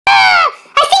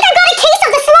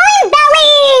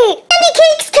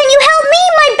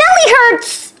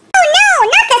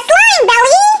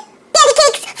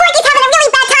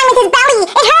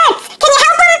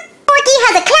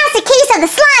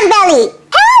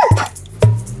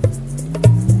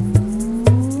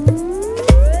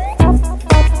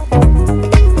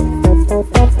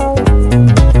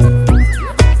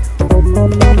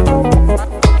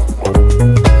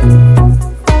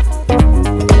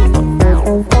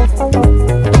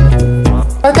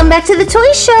back to the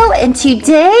toy show, and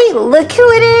today, look who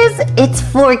it is. It's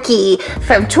Forky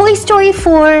from Toy Story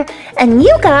 4, and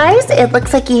you guys, it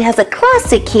looks like he has a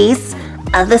classic case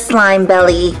of the Slime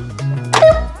Belly. Help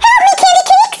me, Candy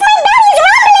Cakes! My belly's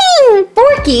rumbling!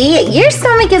 Forky, your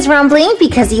stomach is rumbling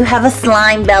because you have a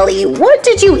slime belly. What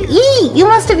did you eat? You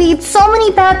must have eaten so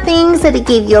many bad things that it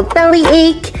gave you a belly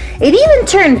ache. It even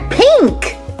turned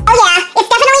pink. Oh yeah, it's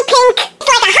definitely pink. It's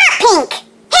like a hot pink.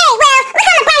 Hey, well, look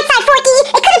on the bright side, Forky.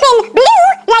 It could have been blue,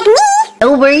 like me.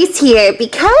 No worries here,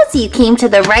 because you came to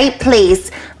the right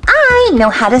place. I know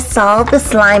how to solve the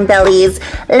slime bellies.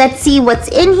 Let's see what's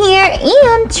in here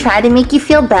and try to make you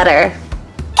feel better.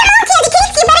 Come on, Candy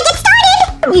Cakes, you better get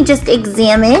started. Let me just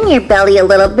examine your belly a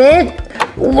little bit.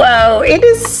 Whoa, it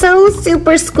is so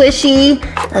super squishy.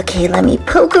 Okay, let me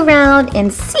poke around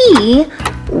and see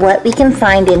what we can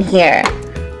find in here.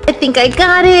 I think I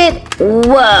got it.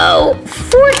 Whoa,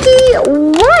 Forky,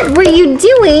 what were you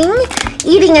doing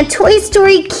eating a Toy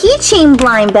Story keychain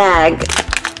blind bag?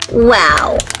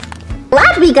 Wow.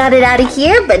 Glad we got it out of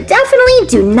here, but definitely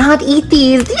do not eat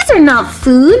these. These are not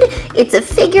food. It's a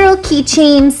figural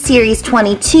keychain, series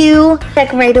 22.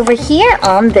 Check right over here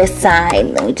on this side.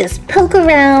 Let me just poke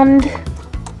around.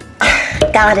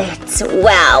 Got it.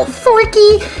 Wow,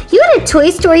 Forky, you had a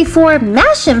Toy Story 4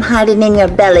 Mash'em hiding in your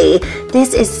belly.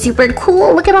 This is super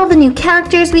cool. Look at all the new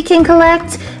characters we can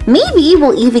collect. Maybe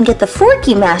we'll even get the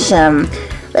Forky Mash'em.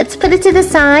 Let's put it to the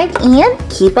side and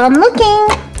keep on looking.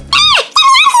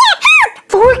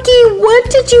 Forky, what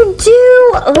did you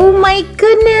do? Oh my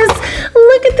goodness.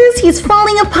 Look at this. He's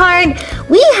falling apart.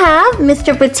 We have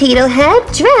Mr. Potato Head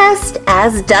dressed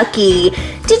as Ducky.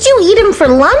 Did you eat him for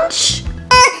lunch?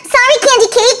 Sorry, Candy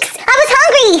Cakes. I was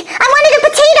hungry. I wanted a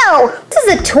potato. This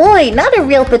is a toy, not a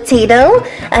real potato.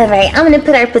 All right, I'm going to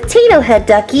put our Potato Head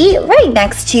Ducky right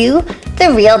next to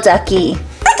the real Ducky.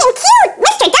 Looking cute,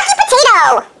 Mr. Ducky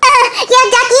Potato. Yeah,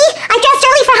 Ducky, I dressed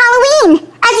early for Halloween.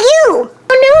 As you.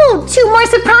 Oh no, 2 more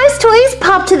surprise toys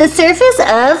pop to the surface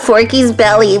of Forky's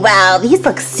belly. Wow, these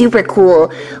look super cool.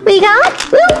 We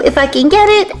got, if I can get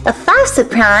it, a 5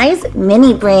 surprise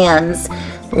mini brands.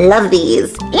 Love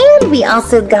these. And we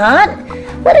also got,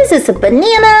 what is this, a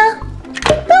banana?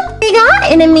 We got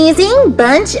an amazing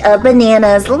bunch of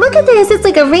bananas. Look at this, it's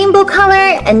like a rainbow color.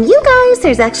 And you guys,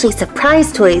 there's actually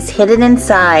surprise toys hidden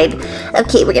inside.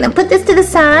 Okay, we're gonna put this to the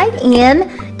side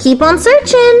and keep on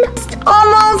searching.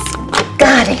 Almost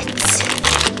got it.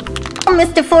 Oh,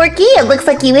 Mr. Forky, it looks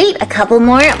like you ate a couple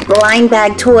more blind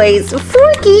bag toys.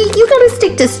 Forky, you gotta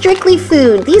stick to strictly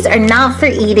food. These are not for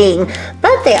eating,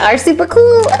 but they are super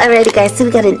cool. Alrighty guys, so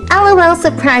we got an L.O.L.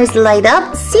 Surprise Light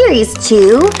Up Series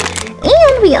 2.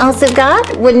 And we also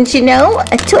got, wouldn't you know,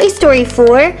 a Toy Story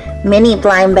 4 mini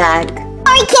blind bag.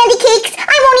 Sorry, Candy Cakes.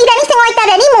 I won't eat anything like that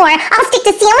anymore. I'll stick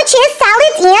to sandwiches,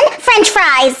 salads, and French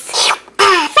fries.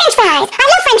 French fries. I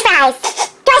love French fries.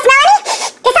 Do I smell any?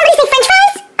 Did somebody say French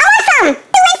fries? I want some.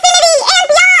 To infinity and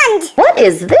beyond. What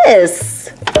is this?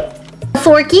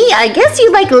 Forky, I guess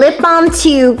you like lip balm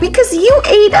too, because you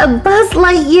ate a Buzz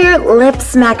Lightyear Lip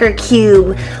Smacker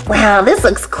Cube. Wow, this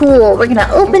looks cool. We're gonna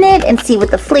open it and see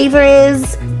what the flavor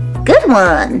is. Good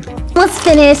one. Almost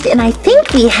finished, and I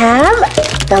think we have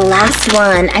the last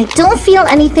one. I don't feel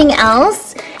anything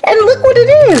else. And look what it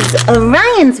is,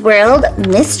 Orion's World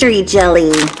Mystery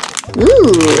Jelly.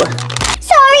 Ooh.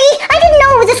 Sorry, I didn't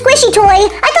know it was a squishy toy.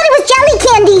 I thought it was jelly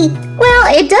candy.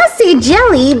 Well, it does say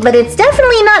jelly, but it's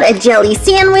definitely not a jelly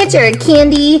sandwich or a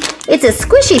candy. It's a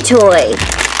squishy toy.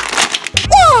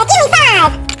 Yeah, give me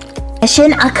 5.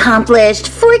 Mission accomplished.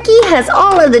 Forky has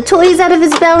all of the toys out of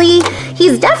his belly.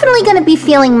 He's definitely going to be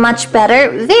feeling much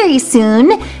better very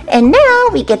soon. And now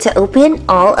we get to open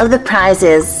all of the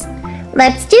prizes.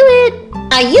 Let's do it.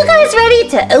 Are you guys ready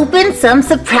to open some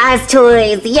surprise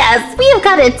toys? Yes, we have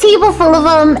got a table full of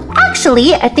them.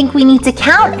 Actually, I think we need to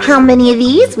count how many of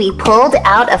these we pulled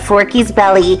out of Forky's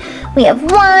belly. We have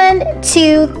 1,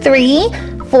 2, 3,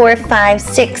 4, 5,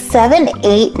 6, 7,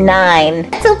 8, 9.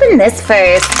 Let's open this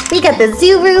first. We got the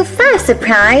Zuru 5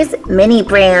 surprise mini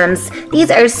brands. These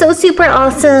are so super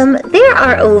awesome. There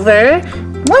are over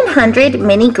 100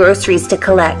 mini groceries to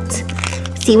collect.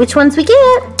 See which ones we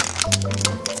get.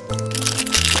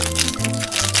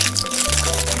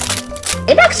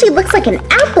 It actually looks like an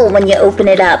apple when you open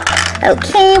it up.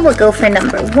 Okay, we'll go for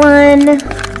number 1.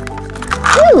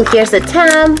 Ooh, here's a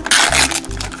tab.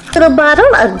 Little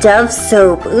bottle of Dove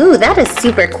soap. Ooh, that is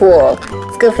super cool.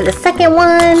 Let's go for the second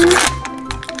one.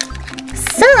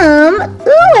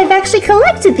 Ooh, I've actually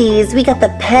collected these. We got the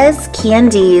Pez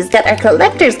candies. Got our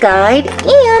collector's guide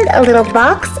and a little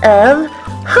box of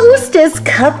Hostess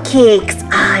cupcakes.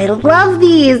 I love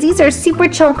these. These are super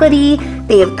chocolatey.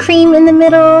 They have cream in the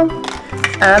middle.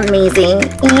 Amazing.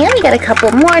 And we got a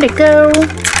couple more to go.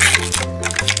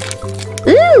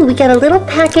 Ooh, we got a little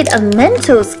packet of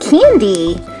Mentos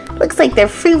candy. Looks like they're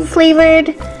fruit flavored.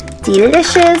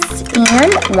 Delicious.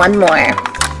 And one more.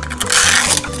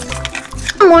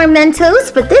 More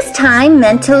Mentos, but this time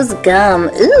Mentos gum.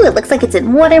 Ooh, it looks like it's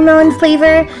in watermelon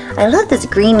flavor. I love this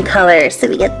green color. So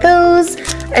we get those.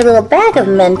 Our little bag of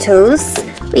Mentos.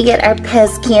 We get our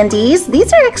Pez candies.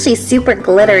 These are actually super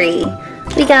glittery.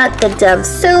 We got the Dove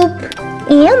soap.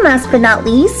 And last but not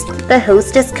least, the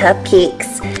Hostess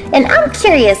cupcakes. And I'm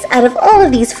curious, out of all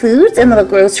of these foods and little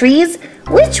groceries,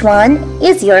 which one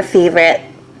is your favorite?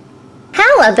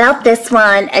 How about this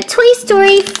one? A Toy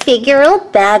Story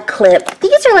figural bag clip.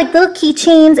 These are like little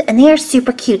keychains and they are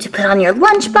super cute to put on your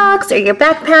lunchbox or your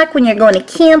backpack when you're going to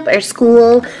camp or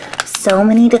school. So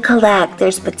many to collect.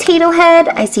 There's Potato Head.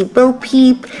 I see Bo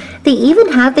Peep. They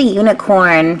even have the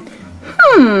unicorn.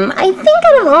 I think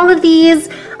out of all of these,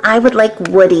 I would like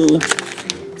Woody.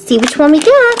 See which one we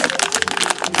get.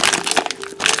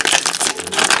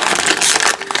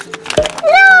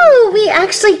 We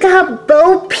actually got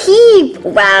Bo Peep.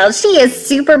 Wow, she is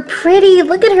super pretty.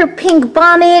 Look at her pink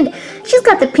bonnet. She's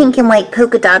got the pink and white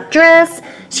polka dot dress.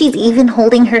 She's even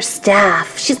holding her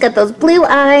staff. She's got those blue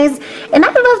eyes. And I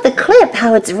love the clip,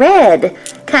 how it's red.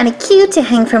 Kind of cute to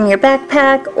hang from your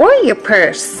backpack or your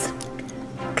purse.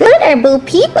 Good, our Bo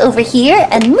Peep over here,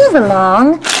 and move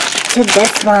along to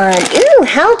this one. Ooh,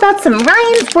 how about some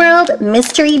Ryan's World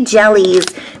Mystery Jellies?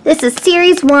 This is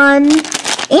Series 1.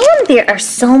 And there are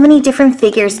so many different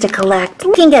figures to collect.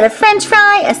 You can get a french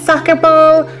fry, a soccer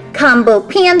ball, combo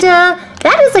panda.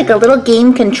 That is like a little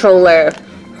game controller.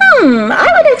 I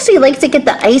would actually like to get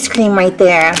the ice cream right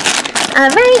there.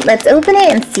 Alright, let's open it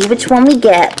and see which one we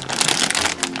get.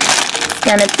 It's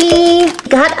gonna be,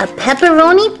 got a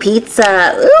pepperoni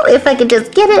pizza. Ooh, if I could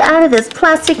just get it out of this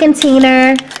plastic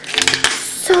container.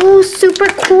 So super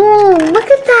cool. Look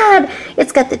at that.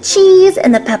 It's got the cheese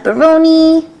and the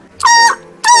pepperoni.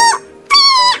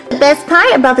 The best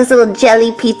part about this little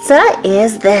jelly pizza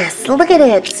is this. Look at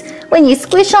it. When you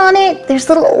squish on it, there's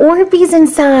little Orbeez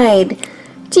inside.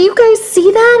 Do you guys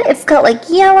see that? It's got like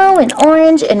yellow and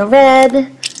orange and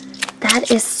red. That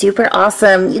is super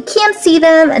awesome. You can't see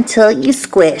them until you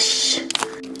squish.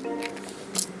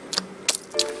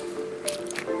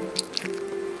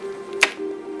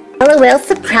 L.O.L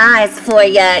surprise for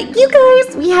ya. You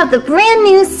guys, we have the brand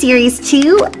new Series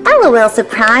 2 L.O.L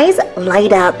Surprise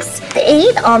Light Ups.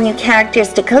 8 all new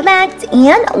characters to collect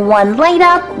and 1 light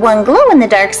up, 1 glow in the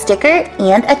dark sticker,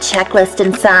 and a checklist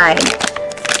inside.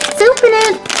 Let's open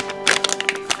it.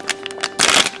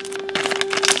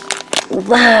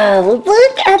 Wow,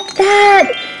 look at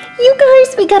that. You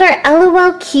guys, we got our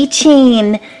L.O.L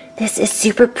keychain. This is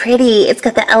super pretty. It's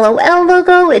got the L.O.L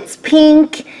logo. It's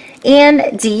pink.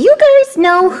 And do you guys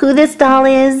know who this doll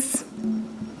is?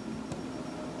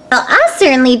 Well, I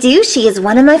certainly do. She is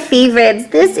one of my favorites.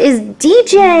 This is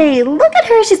DJ. Look at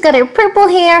her. She's got her purple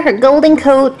hair, her golden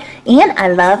coat, and I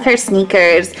love her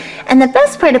sneakers. And the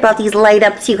best part about these light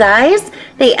ups, you guys,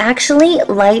 they actually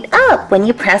light up when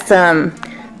you press them.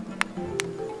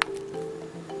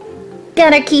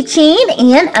 Got our keychain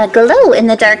and a glow in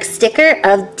the dark sticker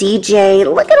of DJ.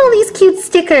 Look at all these cute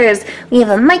stickers. We have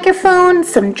a microphone,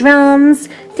 some drums.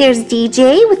 There's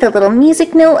DJ with a little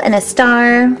music note and a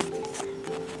star. And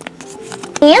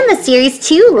the Series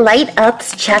 2 Light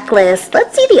Ups checklist.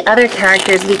 Let's see the other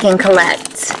characters we can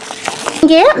collect.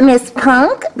 Yeah, Miss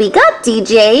Punk. We got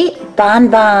DJ, Bon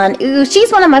Bon. Ooh,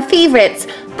 she's one of my favorites.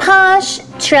 Posh,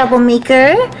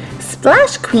 Troublemaker,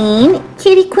 Splash Queen,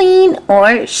 Kitty Queen,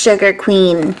 or Sugar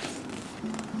Queen.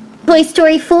 Toy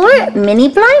Story 4 Mini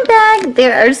Blind Bag.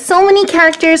 There are so many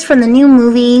characters from the new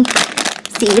movie.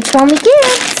 See which one we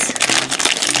get.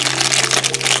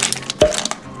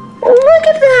 Look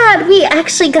at that. We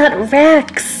actually got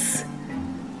Rex.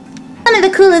 One of the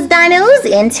coolest dinos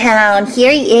in town.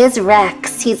 Here he is,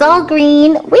 Rex. He's all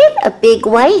green with a big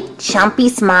white chumpy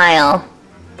smile.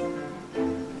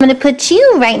 I'm going to put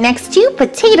you right next to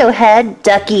Potato Head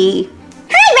Ducky.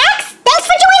 Hi, Rex! Thanks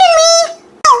for joining me!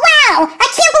 Oh, wow! I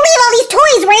can't believe all these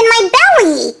toys were in my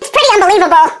belly! It's pretty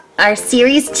unbelievable! Our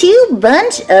Series 2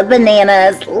 bunch of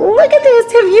bananas. Look at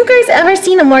this! Have you guys ever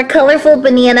seen a more colorful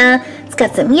banana? It's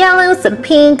got some yellow, some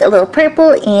pink, a little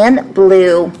purple, and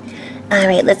blue.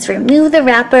 Alright, let's remove the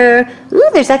wrapper. Ooh,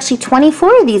 there's actually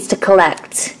 24 of these to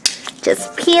collect.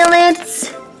 Just peel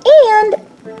it,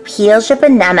 and peel your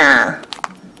banana.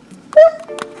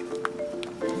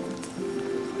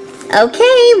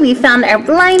 Okay, we found our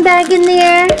blind bag in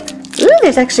there. Ooh,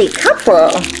 there's actually a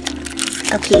couple.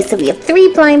 Okay, so we have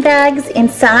 3 blind bags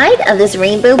inside of this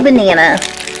rainbow banana.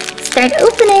 Start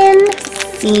opening.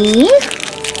 See?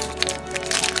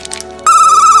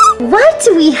 What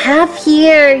do we have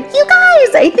here? You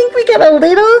guys, I think we got a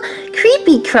little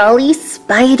creepy crawly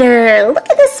spider. Look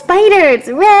at this spider. It's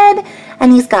red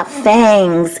and he's got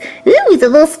fangs. Ooh, he's a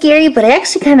little scary, but I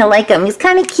actually kind of like him. He's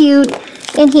kind of cute.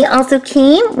 And he also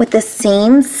came with the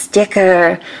same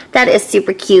sticker. That is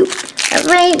super cute. All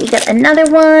right, we got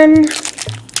another one.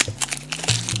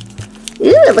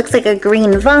 Ooh, it looks like a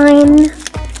green vine.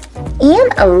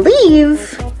 And a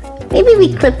leaf. Maybe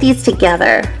we clip these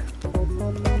together.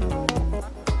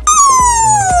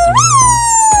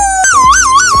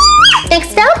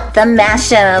 Next up, the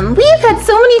Mashem. We've had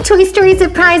so many Toy Story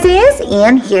surprises,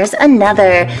 and here's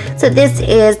another. So this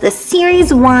is the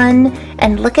Series 1,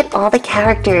 and look at all the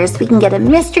characters. We can get a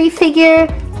mystery figure,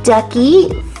 Ducky,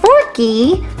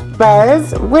 Forky,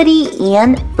 Buzz, Woody,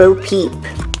 and Bo Peep.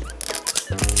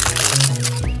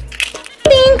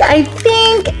 I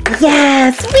think,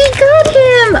 yes, we got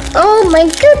him. Oh my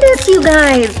goodness, you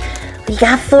guys. We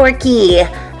got Forky,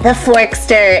 the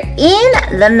Forkster,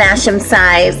 in the Mashem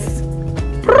size.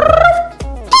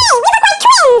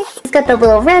 He's got the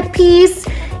little red piece.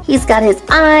 He's got his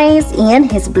eyes and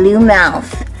his blue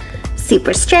mouth.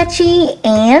 Super stretchy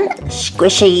and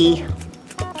squishy.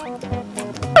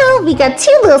 Well, we got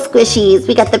 2 little squishies.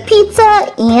 We got the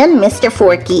pizza and Mr.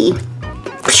 Forky.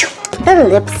 The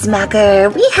Lip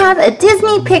Smacker. We have a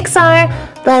Disney Pixar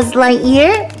Buzz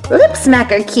Lightyear Lip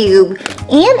Smacker Cube.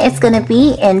 And it's going to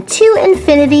be in 2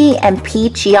 Infinity and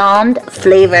Peach Yond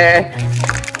flavor.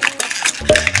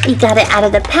 We got it out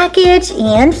of the package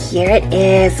and here it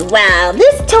is. Wow,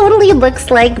 this totally looks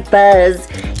like Buzz.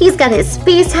 He's got his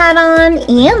space hat on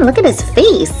and look at his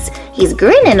face. He's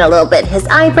grinning a little bit. His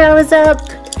eyebrow is up.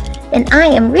 And I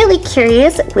am really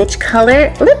curious which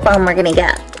color lip balm we're going to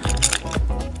get.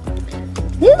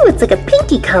 Ooh, it's like a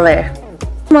pinky color.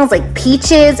 Smells like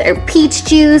peaches or peach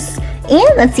juice.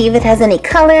 And let's see if it has any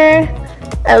color.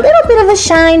 A little bit of a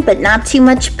shine, but not too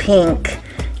much pink.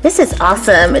 This is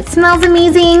awesome. It smells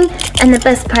amazing. And the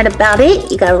best part about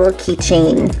it, you got a little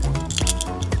keychain.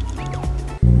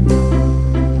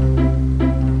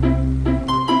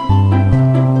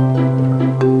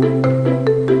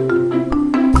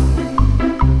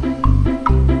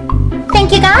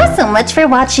 Thank you guys so much for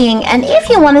watching, and if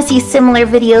you want to see similar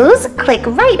videos, click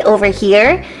right over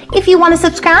here. If you want to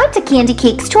subscribe to Candy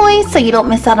Cakes Toys so you don't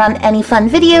miss out on any fun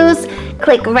videos,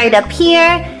 click right up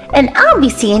here, and I'll be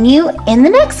seeing you in the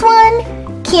next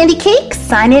one. Candy Cakes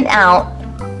signing out.